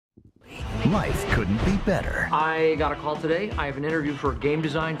Life couldn't be better. I got a call today. I have an interview for a game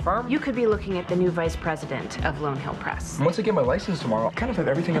design firm. You could be looking at the new vice president of Lone Hill Press. Once I get my license tomorrow, I kind of have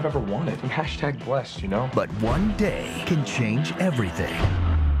everything I've ever wanted. I'm hashtag blessed, you know? But one day can change everything.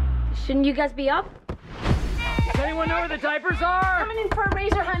 Shouldn't you guys be up? Does anyone know where the diapers are? Coming in for a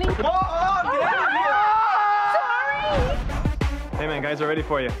razor, honey. Oh, get out of here! Sorry! Hey man, guys are ready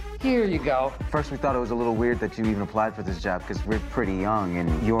for you. Here you go. First we thought it was a little weird that you even applied for this job because we're pretty young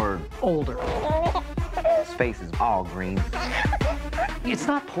and your Older. face is all green. It's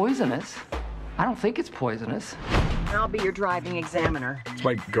not poisonous. I don't think it's poisonous. I'll be your driving examiner. It's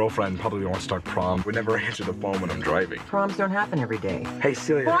my girlfriend probably wants to start prom. We never answer the phone when I'm driving. Proms don't happen every day. Hey,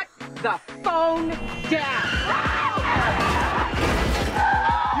 Celia. Put the phone down!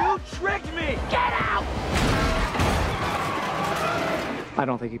 You tricked me! Get out! I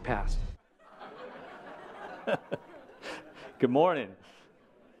don't think he passed. Good morning.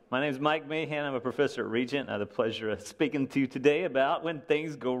 My name is Mike Mahan. I'm a professor at Regent. I have the pleasure of speaking to you today about when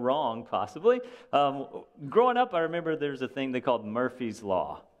things go wrong, possibly. Growing up, I remember there's a thing they called Murphy's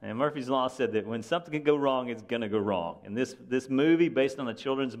Law. And Murphy's Law said that when something can go wrong, it's going to go wrong. And this movie, based on the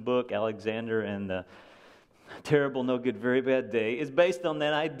children's book, Alexander and the Terrible, No Good, Very Bad Day, is based on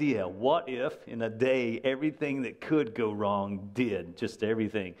that idea. What if, in a day, everything that could go wrong did? Just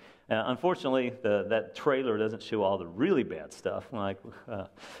everything. Unfortunately, that trailer doesn't show all the really bad stuff, like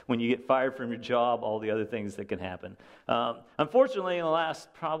when you get fired from your job, all the other things that can happen. Unfortunately, in the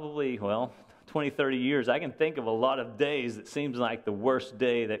last probably, 20, 30 years, I can think of a lot of days that seems like the worst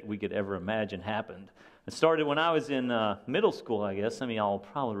day that we could ever imagine happened. It started when I was in middle school, I guess. Some of y'all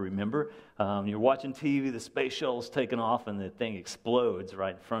probably remember. You're watching TV, the space shuttle's taking off, and the thing explodes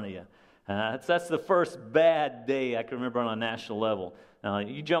right in front of you. That's the first bad day I can remember on a national level.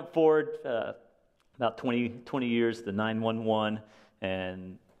 You jump forward about 20 years to 9/11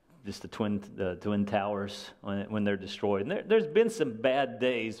 and just the twin towers when they're destroyed. And there's been some bad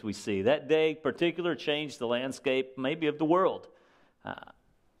days we see. That day in particular changed the landscape maybe of the world.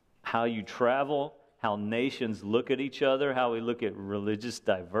 How you travel, how nations look at each other, how we look at religious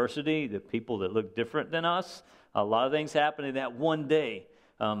diversity, the people that look different than us. A lot of things happen in that one day.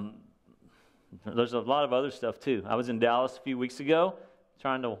 There's a lot of other stuff too. I was in Dallas a few weeks ago.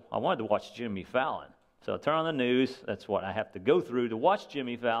 I wanted to watch Jimmy Fallon. So I turn on the news. That's what I have to go through to watch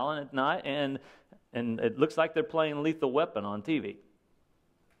Jimmy Fallon at night. And it looks like they're playing Lethal Weapon on TV.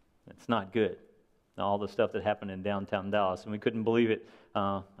 It's not good. All the stuff that happened in downtown Dallas. And we couldn't believe it.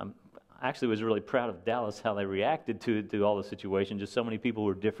 I actually was really proud of Dallas, how they reacted to all the situation. Just so many people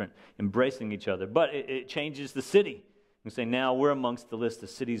were different, embracing each other. But it changes the city. You say now we're amongst the list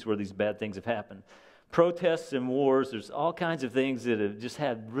of cities where these bad things have happened. Protests and wars, there's all kinds of things that have just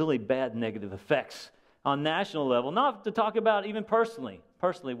had really bad negative effects on national level. Not to talk about even personally.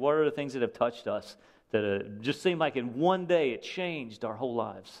 Personally, what are the things that have touched us that just seem like in one day it changed our whole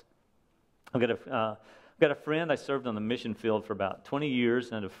lives? I've got a friend. I served on the mission field for about 20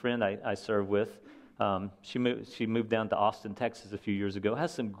 years, and a friend I served with. She moved down to Austin, Texas a few years ago.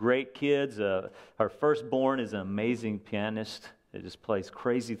 Has some great kids. Her firstborn is an amazing pianist. It just plays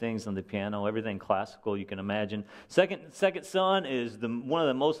crazy things on the piano, everything classical you can imagine. Second son is one of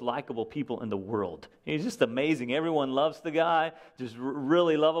the most likable people in the world. He's just amazing. Everyone loves the guy, just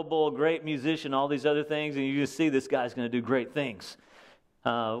really lovable, great musician, all these other things, and you just see this guy's going to do great things.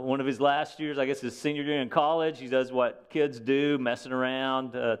 One of his last years, I guess his senior year in college, he does what kids do, messing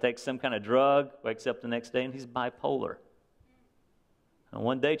around, takes some kind of drug, wakes up the next day, and he's bipolar. And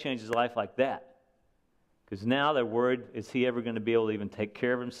one day changes his life like that. Because now they're worried, is he ever going to be able to even take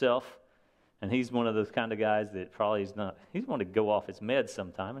care of himself? And he's one of those kind of guys that probably is not, he's going to go off his meds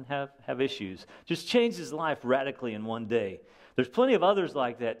sometime and have issues. Just changed his life radically in one day. There's plenty of others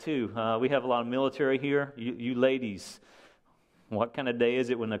like that too. We have a lot of military here. You ladies, what kind of day is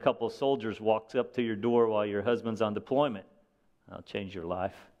it when a couple of soldiers walks up to your door while your husband's on deployment? That'll change your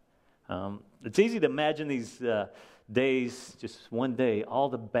life. It's easy to imagine these days, just one day, all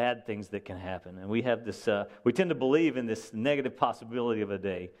the bad things that can happen. And we have this, we tend to believe in this negative possibility of a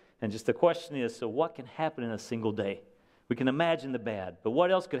day. And just the question is, so what can happen in a single day? We can imagine the bad, but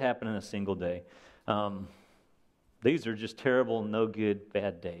what else could happen in a single day? These are just terrible, no good,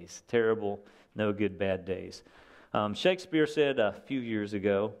 bad days. Terrible, no good, bad days. Shakespeare said a few years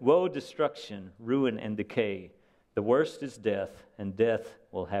ago, "Woe, destruction, ruin, and decay. The worst is death, and death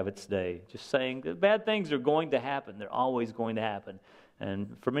will have its day." Just saying that bad things are going to happen. They're always going to happen.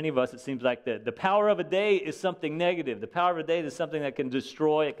 And for many of us, it seems like the power of a day is something negative. The power of a day is something that can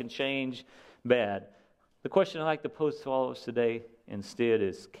destroy, it can change bad. The question I'd like to pose to all of us today instead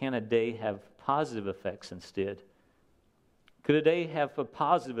is, can a day have positive effects instead? Could a day have a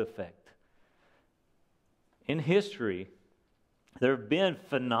positive effect? in history, there have been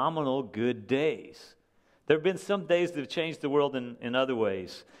phenomenal good days. There have been some days that have changed the world in other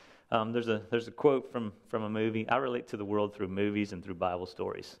ways. There's a quote from a movie. I relate to the world through movies and through Bible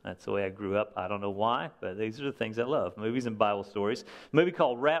stories. That's the way I grew up. I don't know why, but these are the things I love, movies and Bible stories. A movie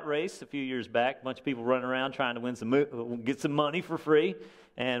called Rat Race a few years back. A bunch of people running around trying to get some money for free.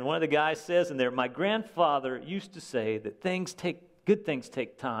 And one of the guys says in there, "My grandfather used to say that good things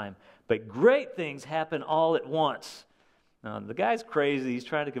take time, but great things happen all at once." The guy's crazy. He's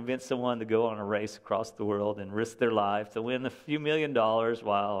trying to convince someone to go on a race across the world and risk their life to win a few $1 million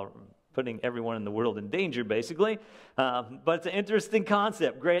while putting everyone in the world in danger, basically. But it's an interesting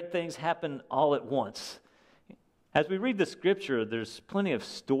concept. Great things happen all at once. As we read the Scripture, there's plenty of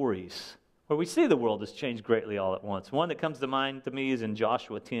stories where we see the world has changed greatly all at once. One that comes to mind to me is in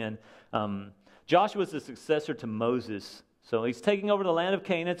Joshua 10. Joshua is the successor to Moses. So he's taking over the land of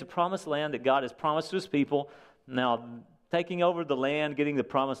Canaan. It's a promised land that God has promised to his people. Now, taking over the land, getting the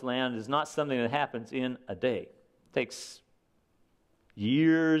promised land is not something that happens in a day. It takes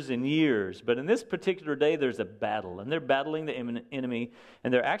years and years. But in this particular day, there's a battle, and they're battling the enemy,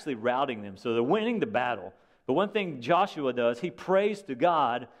 and they're actually routing them. So they're winning the battle. But one thing Joshua does, he prays to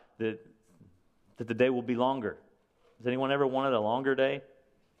God that the day will be longer. Has anyone ever wanted a longer day?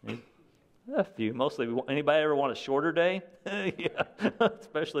 A few. Mostly, anybody ever want a shorter day? Yeah,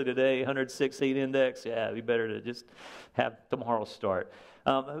 especially today, 106 heat index. Yeah, it'd be better to just have tomorrow start.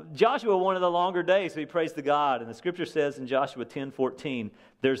 Joshua wanted a longer day, so he prays to God. And the Scripture says in Joshua 10:14,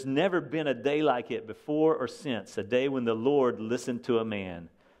 "There's never been a day like it before or since, a day when the Lord listened to a man.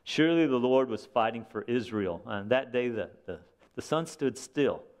 Surely the Lord was fighting for Israel." And that day, the sun stood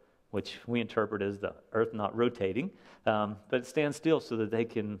still, which we interpret as the earth not rotating, but it stands still so that they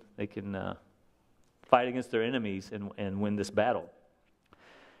can fight against their enemies and win this battle.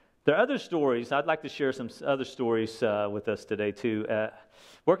 There are other stories. I'd like to share some other stories with us today too.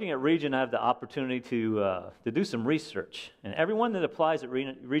 Working at Regent, I have the opportunity to do some research, and everyone that applies at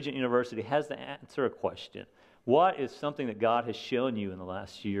Regent University has to answer a question: what is something that God has shown you in the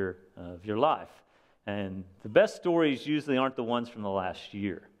last year of your life? And the best stories usually aren't the ones from the last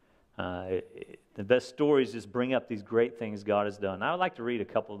year. The best stories just bring up these great things God has done. I would like to read a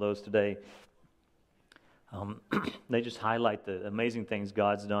couple of those today. They just highlight the amazing things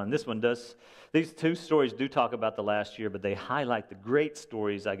God's done. This one does. These two stories do talk about the last year, but they highlight the great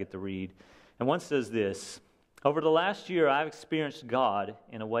stories I get to read. And one says this: "Over the last year, I've experienced God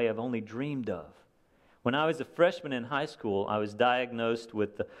in a way I've only dreamed of. When I was a freshman in high school, I was diagnosed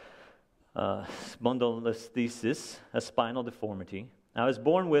with spondylolisthesis, a spinal deformity. I was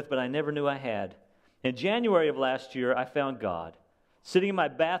born with, but I never knew I had. In January of last year, I found God, sitting in my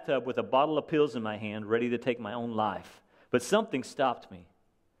bathtub with a bottle of pills in my hand, ready to take my own life. But something stopped me.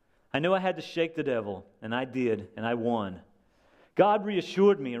 I knew I had to shake the devil, and I did, and I won. God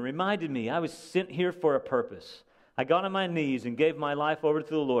reassured me and reminded me I was sent here for a purpose. I got on my knees and gave my life over to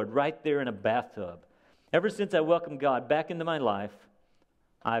the Lord right there in a bathtub. Ever since I welcomed God back into my life,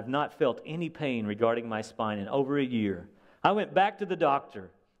 I have not felt any pain regarding my spine in over a year. I went back to the doctor,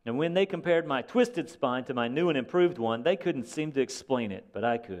 and when they compared my twisted spine to my new and improved one, they couldn't seem to explain it, but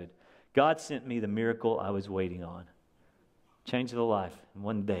I could. God sent me the miracle I was waiting on." Changed the life in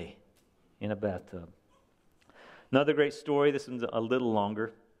one day in a bathtub. Another great story, this one's a little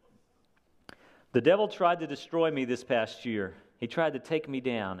longer. "The devil tried to destroy me this past year. He tried to take me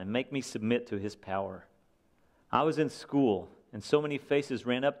down and make me submit to his power. I was in school, and so many faces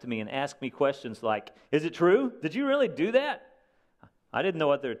ran up to me and asked me questions like, 'Is it true? Did you really do that?' I didn't know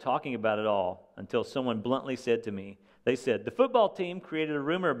what they were talking about at all until someone bluntly said to me, they said, 'The football team created a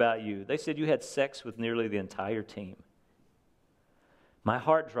rumor about you. They said you had sex with nearly the entire team.' My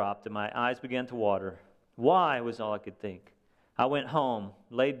heart dropped and my eyes began to water. Why was all I could think. I went home,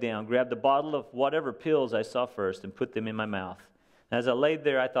 laid down, grabbed a bottle of whatever pills I saw first and put them in my mouth. And as I laid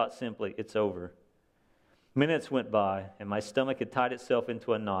there, I thought simply, it's over. Minutes went by, and my stomach had tied itself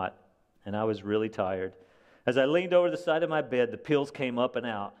into a knot, and I was really tired. As I leaned over the side of my bed, the pills came up and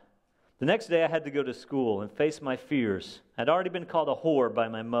out. The next day, I had to go to school and face my fears. I'd already been called a whore by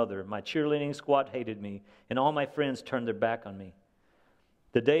my mother. My cheerleading squad hated me, and all my friends turned their back on me.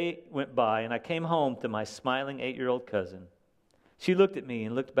 The day went by, and I came home to my smiling 8-year-old cousin. She looked at me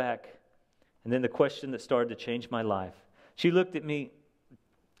and looked back, and then the question that started to change my life. She looked at me,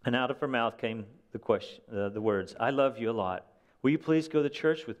 and out of her mouth came the words, "I love you a lot. Will you please go to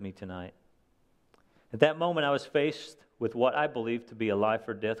church with me tonight?" At that moment, I was faced with what I believed to be a life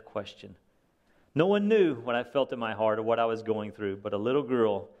or death question. No one knew what I felt in my heart or what I was going through, but a little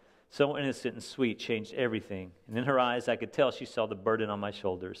girl, so innocent and sweet, changed everything. And in her eyes, I could tell she saw the burden on my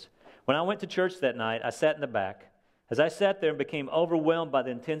shoulders. When I went to church that night, I sat in the back. As I sat there and became overwhelmed by the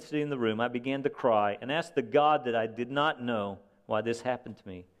intensity in the room, I began to cry and asked the God that I did not know why this happened to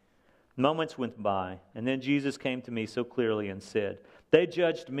me. Moments went by, and then Jesus came to me so clearly and said, "They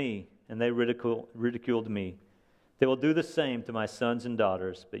judged me, and they ridiculed me. They will do the same to my sons and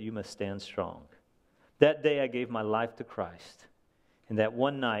daughters, but you must stand strong." That day I gave my life to Christ, and that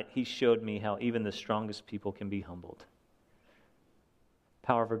one night He showed me how even the strongest people can be humbled.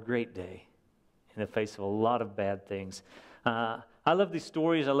 Power of a great day in the face of a lot of bad things. I love these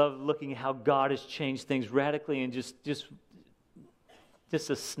stories. I love looking at how God has changed things radically in just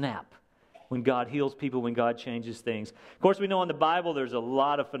a snap. When God heals people, when God changes things. Of course, we know in the Bible there's a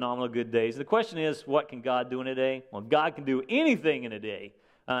lot of phenomenal good days. The question is, what can God do in a day? Well, God can do anything in a day.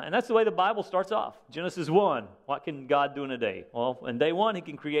 And that's the way the Bible starts off. Genesis 1, what can God do in a day? Well, in day 1, He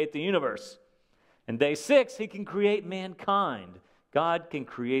can create the universe. In day 6, He can create mankind. God can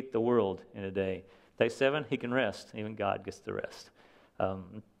create the world in a day. Day 7, He can rest. Even God gets to rest.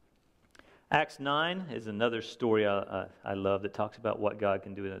 Acts 9 is another story I love that talks about what God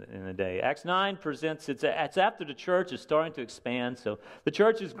can do in a day. Acts 9 presents, it's after the church is starting to expand, so the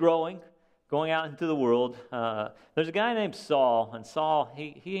church is growing, going out into the world. There's a guy named Saul, and Saul,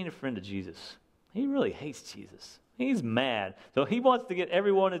 he ain't a friend of Jesus. He really hates Jesus. He's mad. So he wants to get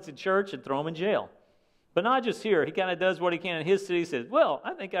everyone that's in church and throw them in jail. But not just here. He kind of does what he can in his city. He says, well,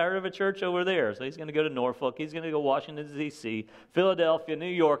 I think I heard of a church over there. So he's going to go to Norfolk. He's going to go Washington, D.C., Philadelphia, New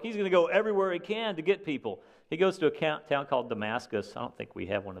York. He's going to go everywhere he can to get people. He goes to a town called Damascus. I don't think we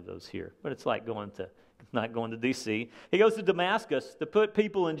have one of those here. But it's like not going to D.C. He goes to Damascus to put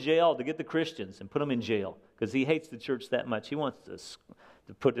people in jail, to get the Christians and put them in jail. Because he hates the church that much. He wants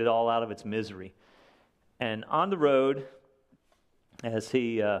to put it all out of its misery. And on the road, as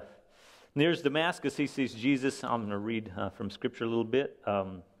he nears Damascus, he sees Jesus. I'm going to read from Scripture a little bit,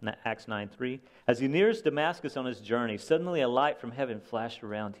 Acts 9:3. As he nears Damascus on his journey, suddenly a light from heaven flashed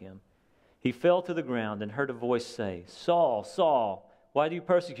around him. He fell to the ground and heard a voice say, "Saul, Saul, why do you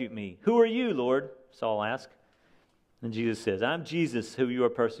persecute me? Who are you, Lord?" Saul asked. And Jesus says, "I'm Jesus who you are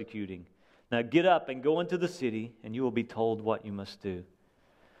persecuting. Now get up and go into the city, and you will be told what you must do."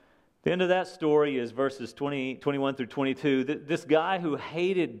 The end of that story is verses 21 through 22. This guy who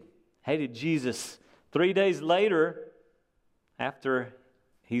hated Jesus, 3 days later, after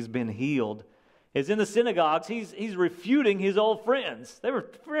he's been healed, is in the synagogues. He's refuting his old friends. They were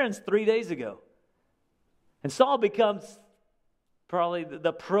friends 3 days ago. And Saul becomes probably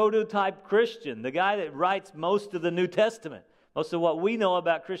the prototype Christian, the guy that writes most of the New Testament. Most of what we know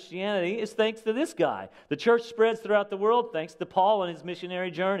about Christianity is thanks to this guy. The church spreads throughout the world thanks to Paul and his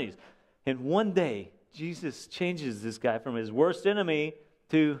missionary journeys. And one day, Jesus changes this guy from his worst enemy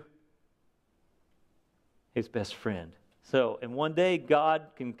to his best friend. So, in one day, God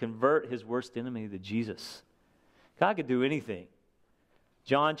can convert his worst enemy to Jesus. God could do anything.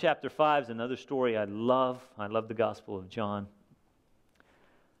 John chapter 5 is another story I love. I love the Gospel of John.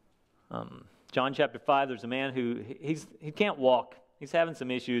 John chapter 5, there's a man who, he can't walk. He's having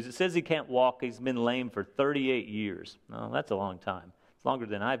some issues. It says he can't walk. He's been lame for 38 years. No, that's a long time. It's longer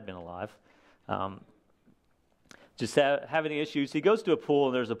than I've been alive. Having issues. He goes to a pool,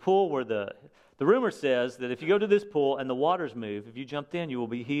 and there's a pool where the rumor says that if you go to this pool and the waters move, if you jumped in, you will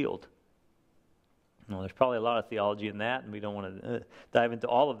be healed. Well, there's probably a lot of theology in that, and we don't want to dive into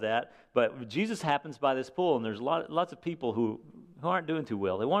all of that. But Jesus happens by this pool, and there's lots of people who aren't doing too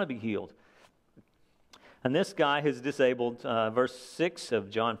well. They want to be healed. And this guy who's disabled, verse 6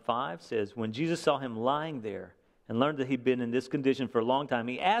 of John 5 says, when Jesus saw him lying there and learned that he'd been in this condition for a long time,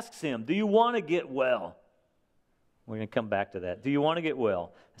 he asks him, "Do you want to get well?" We're going to come back to that. Do you want to get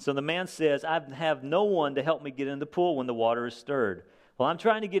well? So the man says, "I have no one to help me get in the pool when the water is stirred. Well, I'm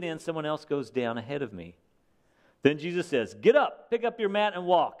trying to get in. Someone else goes down ahead of me." Then Jesus says, "Get up, pick up your mat and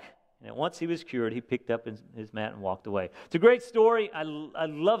walk." And once he was cured, he picked up his mat and walked away. It's a great story. I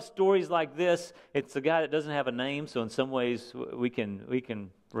love stories like this. It's a guy that doesn't have a name, so in some ways we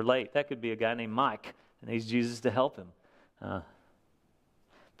can relate. That could be a guy named Mike, and he's Jesus to help him.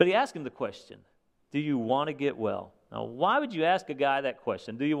 But he asked him the question, do you want to get well? Now, why would you ask a guy that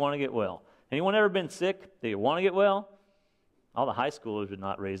question? Do you want to get well? Anyone ever been sick? Do you want to get well? All the high schoolers would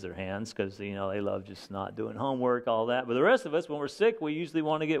not raise their hands because, they love just not doing homework, all that. But the rest of us, when we're sick, we usually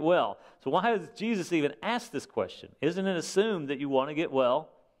want to get well. So why does Jesus even ask this question? Isn't it assumed that you want to get well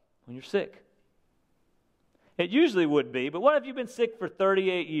when you're sick? It usually would be, but what if you've been sick for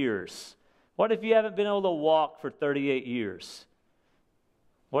 38 years? What if you haven't been able to walk for 38 years?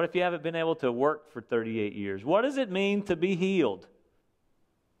 What if you haven't been able to work for 38 years? What does it mean to be healed?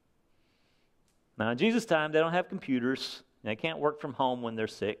 Now, in Jesus' time, they don't have computers. They can't work from home when they're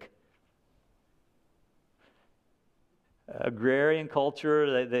sick. agrarian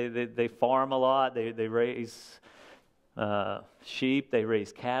culture. They farm a lot. They raise sheep. They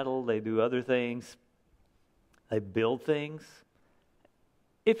raise cattle. They do other things. They build things.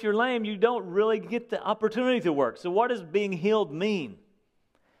 If you're lame, you don't really get the opportunity to work. So what does being healed mean?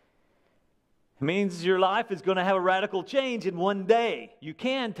 It means your life is going to have a radical change in one day. You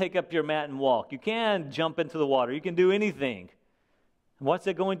can take up your mat and walk. You can jump into the water. You can do anything. What's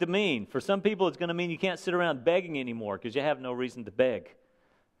it going to mean? For some people, it's going to mean you can't sit around begging anymore because you have no reason to beg.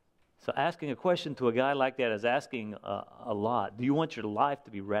 So asking a question to a guy like that is asking a lot. Do you want your life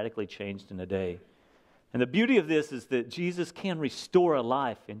to be radically changed in a day? And the beauty of this is that Jesus can restore a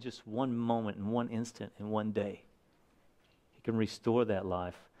life in just one moment, in one instant, in one day. He can restore that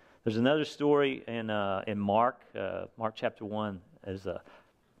life. There's another story in Mark chapter 1. There's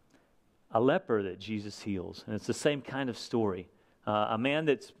a leper that Jesus heals. And it's the same kind of story. A man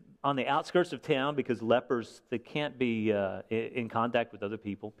that's on the outskirts of town, because lepers, they can't be in contact with other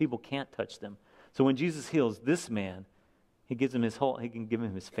people. People can't touch them. So when Jesus heals this man, he gives him he can give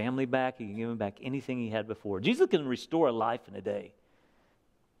him his family back. He can give him back anything he had before. Jesus can restore a life in a day.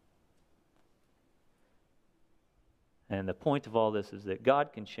 And the point of all this is that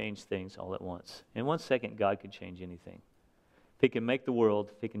God can change things all at once. In 1 second, God can change anything. If He can make the world,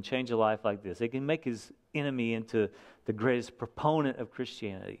 if He can change a life like this, He can make His enemy into the greatest proponent of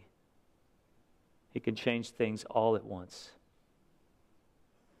Christianity. He can change things all at once.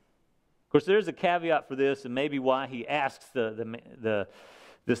 Of course, there's a caveat for this, and maybe why He asks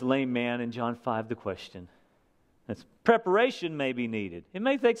this lame man in John 5 the question. That's preparation may be needed. It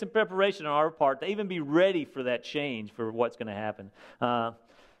may take some preparation on our part to even be ready for that change, for what's going to happen.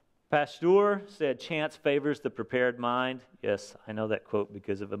 Pasteur said, "Chance favors the prepared mind." Yes, I know that quote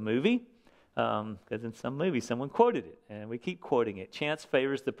because of a movie. Because in some movie someone quoted it, and we keep quoting it. Chance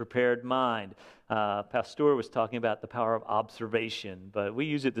favors the prepared mind. Pasteur was talking about the power of observation, but we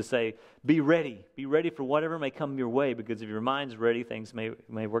use it to say, be ready. Be ready for whatever may come your way, because if your mind's ready, things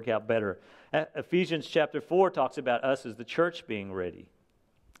may work out better. Ephesians chapter 4 talks about us as the church being ready.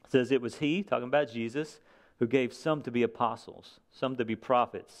 It says it was He, talking about Jesus, who gave some to be apostles, some to be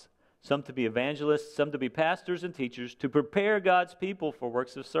prophets, some to be evangelists, some to be pastors and teachers, to prepare God's people for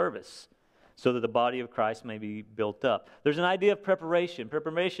works of service, so that the body of Christ may be built up. There's an idea of preparation.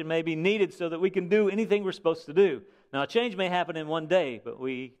 Preparation may be needed so that we can do anything we're supposed to do. Now, a change may happen in one day, but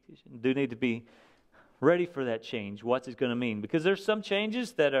we do need to be ready for that change. What's it going to mean? Because there's some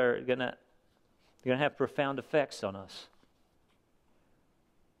changes that are going to have profound effects on us.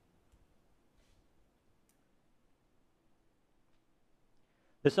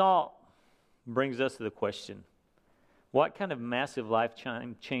 This all brings us to the question, what kind of massive life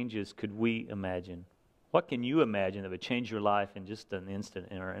changes could we imagine? What can you imagine that would change your life in just an instant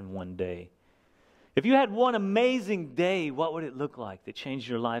or in one day? If you had one amazing day, what would it look like that changed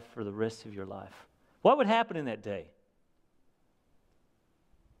your life for the rest of your life? What would happen in that day?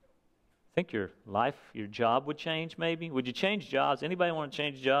 Think your life, your job would change maybe? Would you change jobs? Anybody want to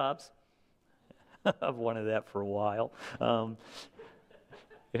change jobs? I've wanted that for a while.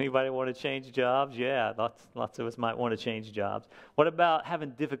 Anybody want to change jobs? Yeah, lots of us might want to change jobs. What about having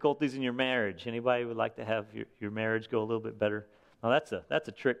difficulties in your marriage? Anybody would like to have your marriage go a little bit better? Now that's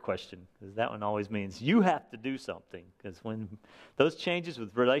a trick question, because that one always means you have to do something. Because when those changes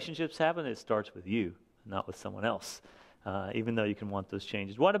with relationships happen, it starts with you, not with someone else. Even though you can want those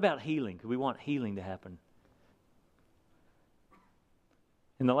changes. What about healing? Could we want healing to happen?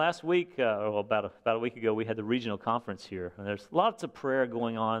 In the last week, about a week ago, we had the regional conference here, and there's lots of prayer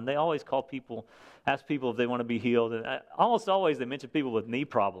going on. They always ask people if they want to be healed, and almost always they mention people with knee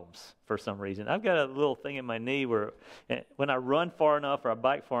problems for some reason. I've got a little thing in my knee where when I run far enough or I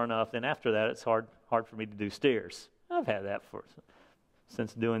bike far enough, then after that it's hard for me to do stairs. I've had that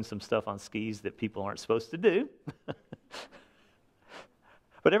since doing some stuff on skis that people aren't supposed to do.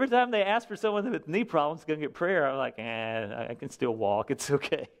 But every time they ask for someone with knee problems going to get prayer, I'm like, I can still walk. It's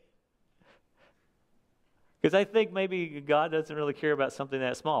okay. Because I think maybe God doesn't really care about something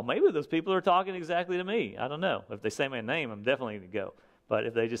that small. Maybe those people are talking exactly to me. I don't know. If they say my name, I'm definitely going to go. But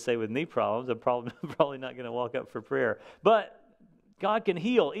if they just say with knee problems, I'm probably not going to walk up for prayer. But God can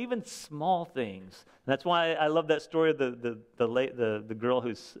heal even small things. And that's why I love that story of the girl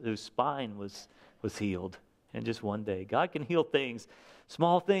whose spine was healed in just one day. God can heal things.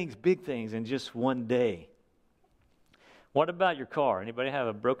 Small things, big things, in just one day. What about your car? Anybody have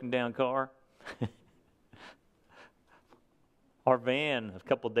a broken down car? Our van a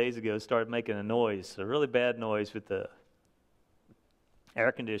couple of days ago started making a noise, a really bad noise with the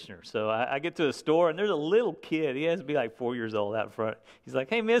air conditioner. So I get to a store, and there's a little kid. He has to be like 4 years old out front. He's like,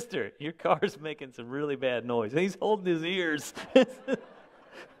 "Hey, mister, your car's making some really bad noise." And he's holding his ears.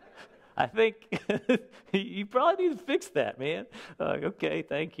 I think you probably need to fix that, man. Okay,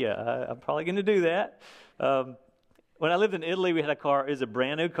 thank you. I'm probably going to do that. When I lived in Italy, we had a car. It was a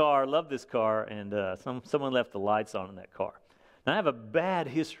brand new car. I loved this car, and someone left the lights on in that car. And I have a bad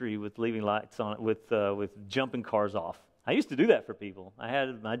history with leaving lights on it, with jumping cars off. I used to do that for people. I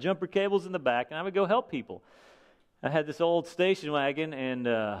had my jumper cables in the back, and I would go help people. I had this old station wagon, and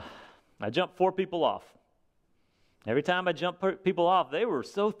I jumped 4 people off. Every time I jumped people off, they were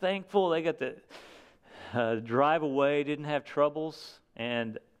so thankful. They got to drive away, didn't have troubles.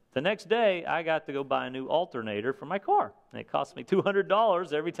 And the next day, I got to go buy a new alternator for my car. And it cost me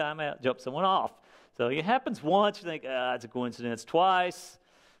 $200 every time I jumped someone off. So it happens once, you think, it's a coincidence. Twice,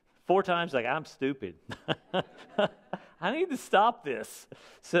 4 times, like, I'm stupid. I need to stop this.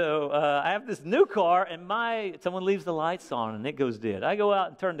 So I have this new car, and someone leaves the lights on, and it goes dead. I go out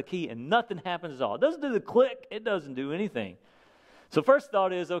and turn the key, and nothing happens at all. It doesn't do the click. It doesn't do anything. So first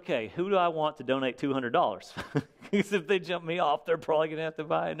thought is, okay, who do I want to donate $200? Because if they jump me off, they're probably going to have to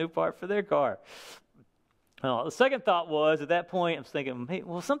buy a new part for their car. The second thought was, at that point, I'm thinking, hey,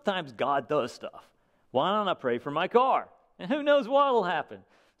 well, sometimes God does stuff. Why don't I pray for my car? And who knows what will happen?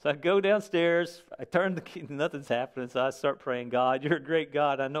 So I go downstairs, I turn the key, nothing's happening, so I start praying, God, you're a great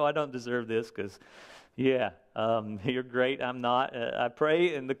God. I know I don't deserve this because, you're great, I'm not. I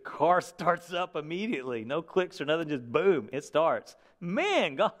pray, and the car starts up immediately. No clicks or nothing, just boom, it starts.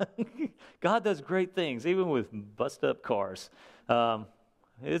 Man, God does great things, even with bust-up cars.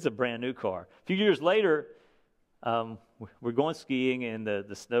 It's a brand new car. A few years later, we're going skiing, and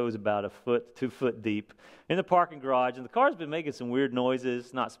the snow is about 1 foot, 2 foot deep in the parking garage, and the car's been making some weird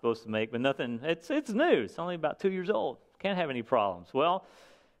noises, not supposed to make, but nothing. It's new. It's only about 2 years old. Can't have any problems. Well,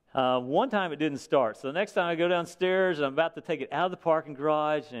 one time it didn't start, so the next time I go downstairs, and I'm about to take it out of the parking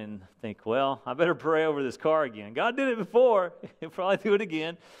garage and think, well, I better pray over this car again. God did it before. He'll probably do it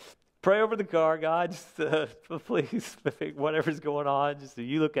again. Pray over the car, God, just please, whatever's going on, just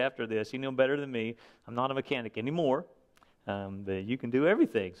you look after this. You know better than me. I'm not a mechanic anymore, but you can do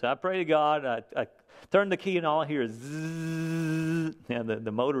everything. So I pray to God. I turn the key, and all I hear is zzz, and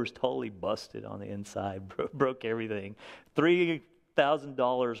the motor's totally busted on the inside, broke everything.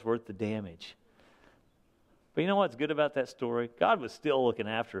 $3,000 worth of damage. But you know what's good about that story? God was still looking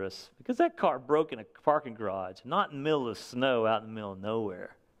after us because that car broke in a parking garage, not in the middle of the snow, out in the middle of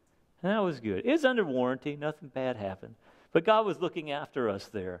nowhere. And that was good. It's under warranty. Nothing bad happened. But God was looking after us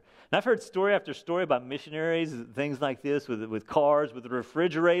there. And I've heard story after story about missionaries, things like this with cars, with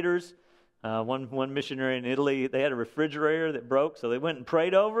refrigerators. One missionary in Italy, they had a refrigerator that broke, so they went and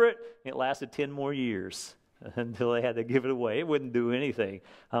prayed over it. It lasted 10 more years until they had to give it away. It wouldn't do anything.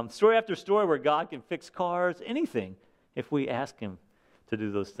 Story after story where God can fix cars, anything, if we ask Him to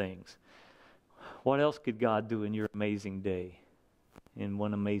do those things. What else could God do in your amazing day? In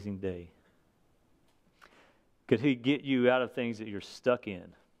one amazing day? Could He get you out of things that you're stuck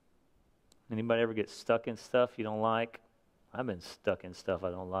in? Anybody ever get stuck in stuff you don't like? I've been stuck in stuff I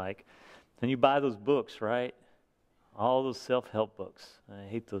don't like. Then you buy those books, right? All those self-help books. I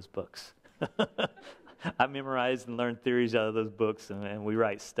hate those books. I memorized and learned theories out of those books, and we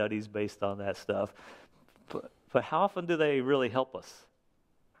write studies based on that stuff. But how often do they really help us?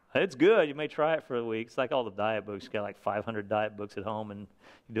 It's good. You may try it for a week. It's like all the diet books. You got like 500 diet books at home, and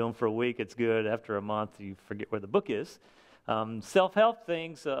you do them for a week. It's good. After a month, you forget where the book is. Self-help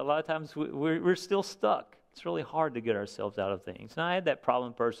things, a lot of times we're still stuck. It's really hard to get ourselves out of things. And I had that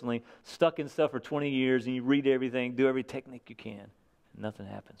problem personally, stuck in stuff for 20 years, and you read everything, do every technique you can, and nothing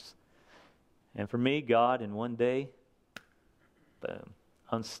happens. And for me, God, in one day, boom,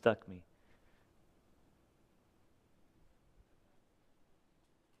 unstuck me.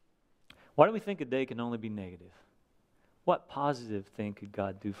 Why do we think a day can only be negative? What positive thing could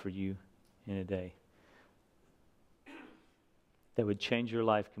God do for you in a day that would change your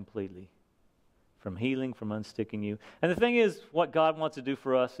life completely? From healing, from unsticking you. And the thing is, what God wants to do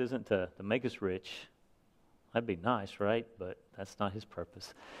for us isn't to make us rich. That'd be nice, right? But that's not His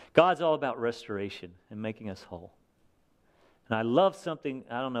purpose. God's all about restoration and making us whole. And I love something,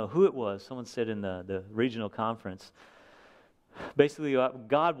 I don't know who it was, someone said in the regional conference, basically, what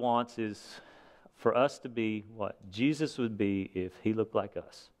God wants is for us to be what Jesus would be if He looked like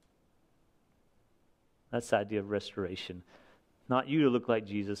us. That's the idea of restoration. Not you to look like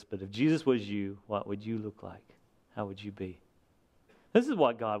Jesus, but if Jesus was you, what would you look like? How would you be? This is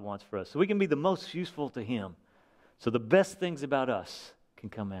what God wants for us, so we can be the most useful to Him. So the best things about us can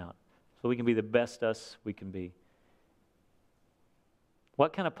come out. So we can be the best us we can be.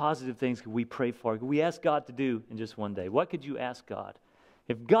 What kind of positive things could we pray for? Could we ask God to do in just one day? What could you ask God?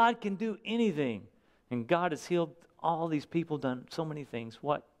 If God can do anything, and God has healed all these people, done so many things,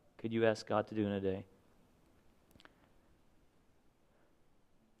 what could you ask God to do in a day?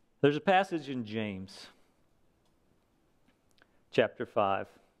 There's a passage in James, chapter 5.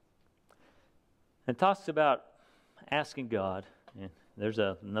 It talks about asking God. And there's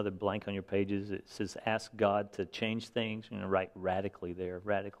another blank on your pages. It says, ask God to change things. You're going to write radically there,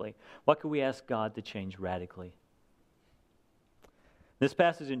 radically. What could we ask God to change radically? This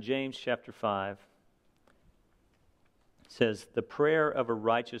passage in James chapter 5 says, the prayer of a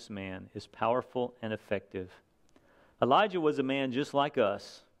righteous man is powerful and effective. Elijah was a man just like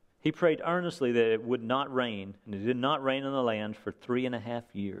us. He prayed earnestly that it would not rain, and it did not rain on the land for 3.5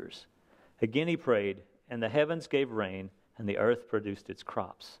 years. Again he prayed, and the heavens gave rain, and the earth produced its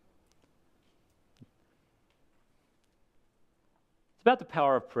crops. It's about the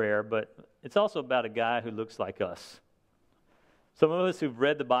power of prayer, but it's also about a guy who looks like us. Some of us who've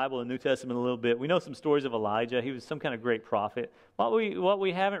read the Bible and New Testament a little bit, we know some stories of Elijah. He was some kind of great prophet. What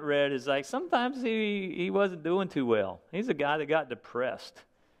we haven't read is like sometimes he wasn't doing too well. He's a guy that got depressed.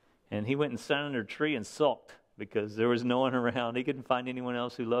 And he went and sat under a tree and sulked because there was no one around. He couldn't find anyone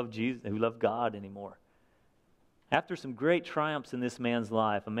else who loved Jesus, who loved God anymore. After some great triumphs in this man's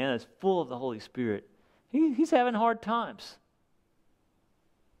life, a man that's full of the Holy Spirit, he's having hard times.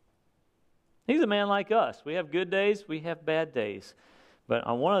 He's a man like us. We have good days, we have bad days. But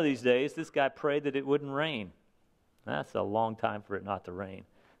on one of these days, this guy prayed that it wouldn't rain. That's a long time for it not to rain.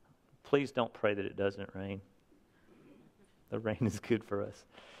 Please don't pray that it doesn't rain. The rain is good for us.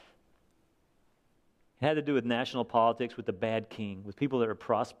 It had to do with national politics, with the bad king, with people that are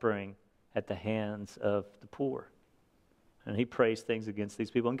prospering at the hands of the poor. And he prays things against these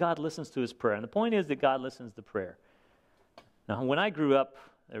people, and God listens to his prayer. And the point is that God listens to prayer. Now, when I grew up,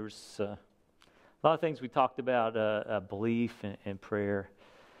 there was a lot of things we talked about, belief and prayer.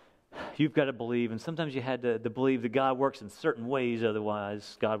 You've got to believe, and sometimes you had to believe that God works in certain ways,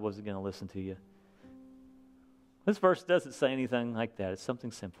 otherwise God wasn't going to listen to you. This verse doesn't say anything like that. It's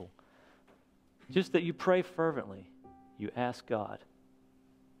something simple. Just that you pray fervently. You ask God.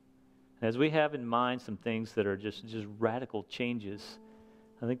 As we have in mind some things that are just radical changes,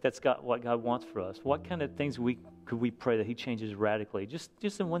 I think that's what God wants for us. What kind of things could we pray that he changes radically?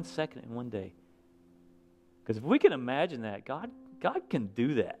 Just in 1 second, in one day. Because if we can imagine that, God can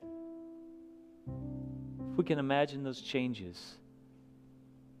do that. If we can imagine those changes,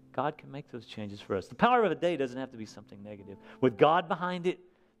 God can make those changes for us. The power of a day doesn't have to be something negative. With God behind it,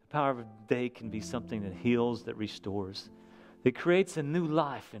 the power of a day can be something that heals, that restores, that creates a new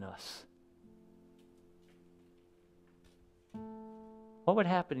life in us. What would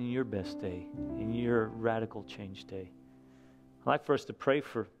happen in your best day, in your radical change day? I'd like for us to pray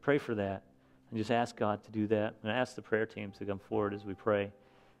for that and just ask God to do that. And ask the prayer teams to come forward as we pray.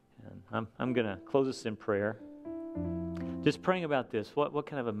 And I'm going to close this in prayer. Just praying about this. What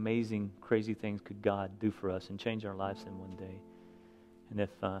kind of amazing, crazy things could God do for us and change our lives in one day? And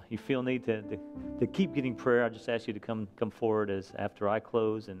if you feel need to keep getting prayer, I just ask you to come forward as after I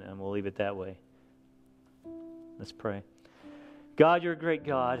close, and we'll leave it that way. Let's pray. God, you're a great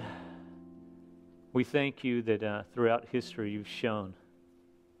God. We thank you that throughout history you've shown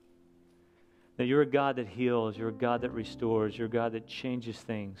that you're a God that heals, you're a God that restores, you're a God that changes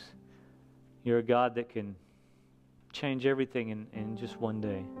things. You're a God that can change everything in just one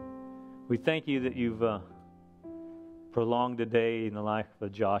day. We thank you that you've prolonged a day in the life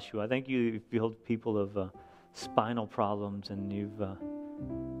of Joshua. I thank you that you've healed people of spinal problems, and you've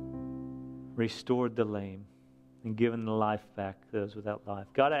restored the lame and given the life back to those without life.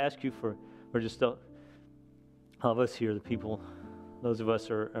 God, I ask you for just all of us here, the people, those of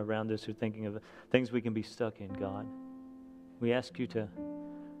us are around us who are thinking of things we can be stuck in, God. We ask you to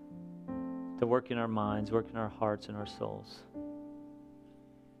work in our minds, work in our hearts and our souls.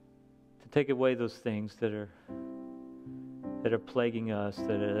 To take away those things that are plaguing us,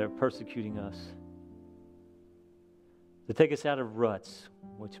 that are persecuting us. To take us out of ruts,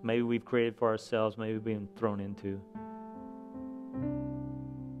 which maybe we've created for ourselves, maybe we've been thrown into.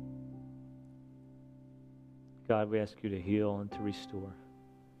 God, we ask you to heal and to restore.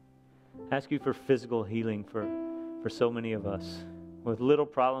 Ask you for physical healing for so many of us with little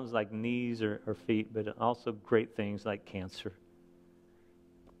problems like knees or feet, but also great things like cancer,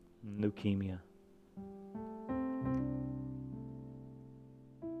 leukemia.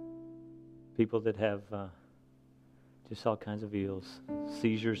 People that have just all kinds of ills,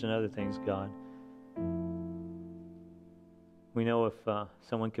 seizures and other things, God. We know if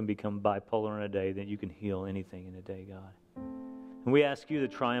someone can become bipolar in a day, that you can heal anything in a day, God. And we ask you to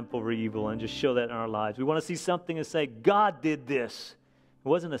triumph over evil and just show that in our lives. We want to see something and say, God did this. It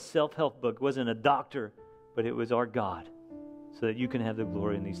wasn't a self-help book. It wasn't a doctor, but it was our God, so that you can have the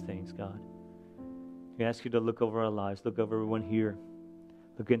glory in these things, God. We ask you to look over our lives, look over everyone here,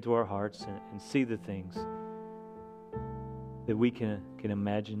 look into our hearts and see the things that we can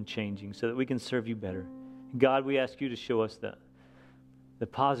imagine changing so that we can serve you better. God, we ask you to show us the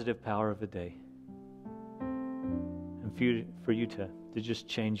positive power of the day, and for you to just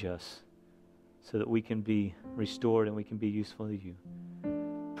change us so that we can be restored and we can be useful to you.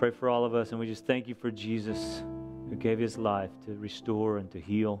 Pray for all of us, and we just thank you for Jesus, who gave his life to restore and to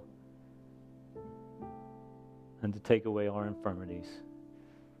heal and to take away our infirmities.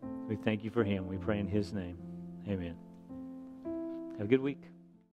 We thank you for him. We pray in his name. Amen. Have a good week.